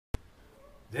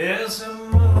There's a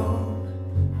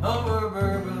moon over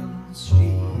Bourbon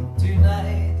Street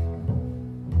tonight.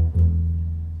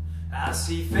 I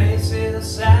see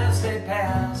faces as they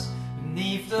pass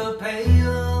beneath the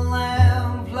pale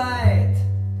lamplight.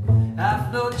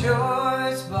 I've no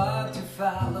choice but to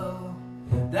follow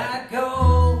that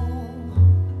goal.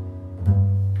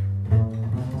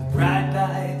 The bright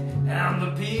light and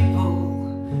the people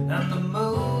and the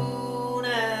moon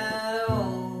and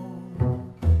all.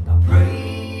 I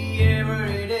pray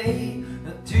every day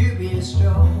to be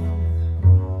strong,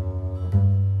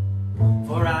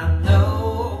 for I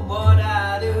know what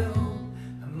I do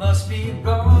must be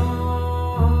wrong.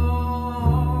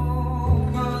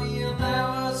 But you'll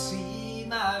never see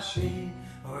my shade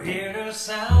or hear the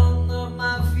sound of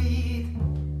my feet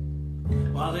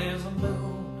while there's a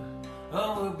moon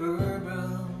over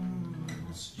Bourbon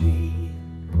Street.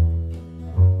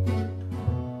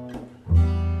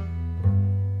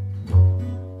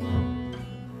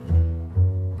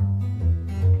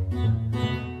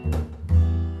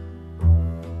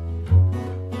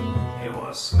 It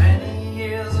was many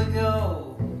years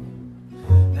ago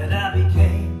that I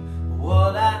became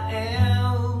what I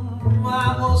am.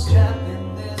 I was trapped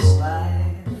in this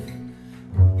life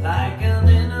like an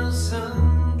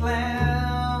innocent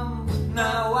lamb.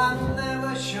 Now I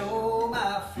never show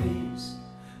my face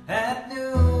at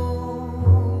noon,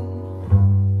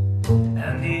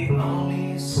 and they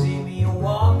only see me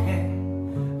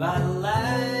walking by the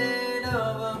light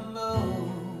of a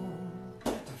moon.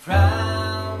 The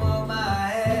frown of my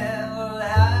head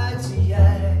hides the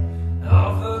eye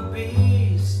of a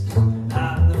beast.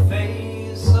 I'm the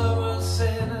face of a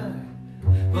sinner,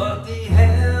 but the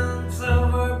hands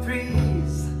of a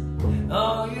priest.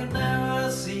 Oh, you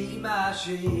never see my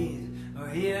shade or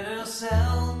hear the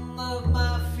sound of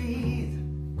my feet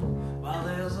while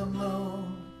there's a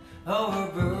moon over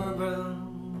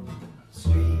Bourbon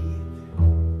Street.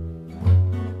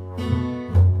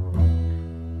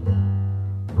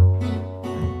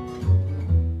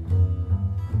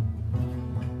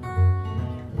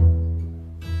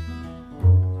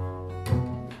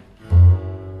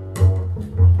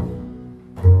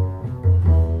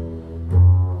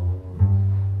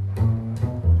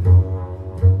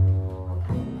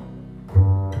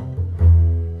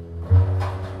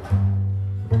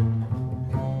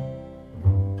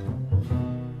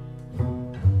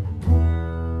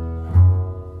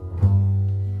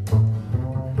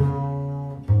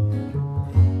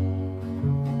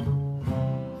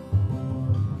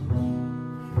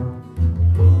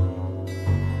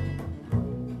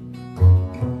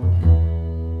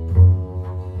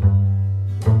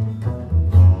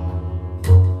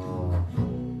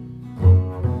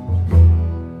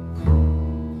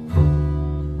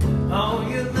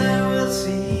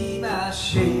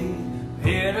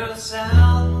 Hear the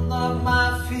sound of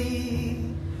my feet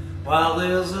while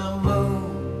there's a moon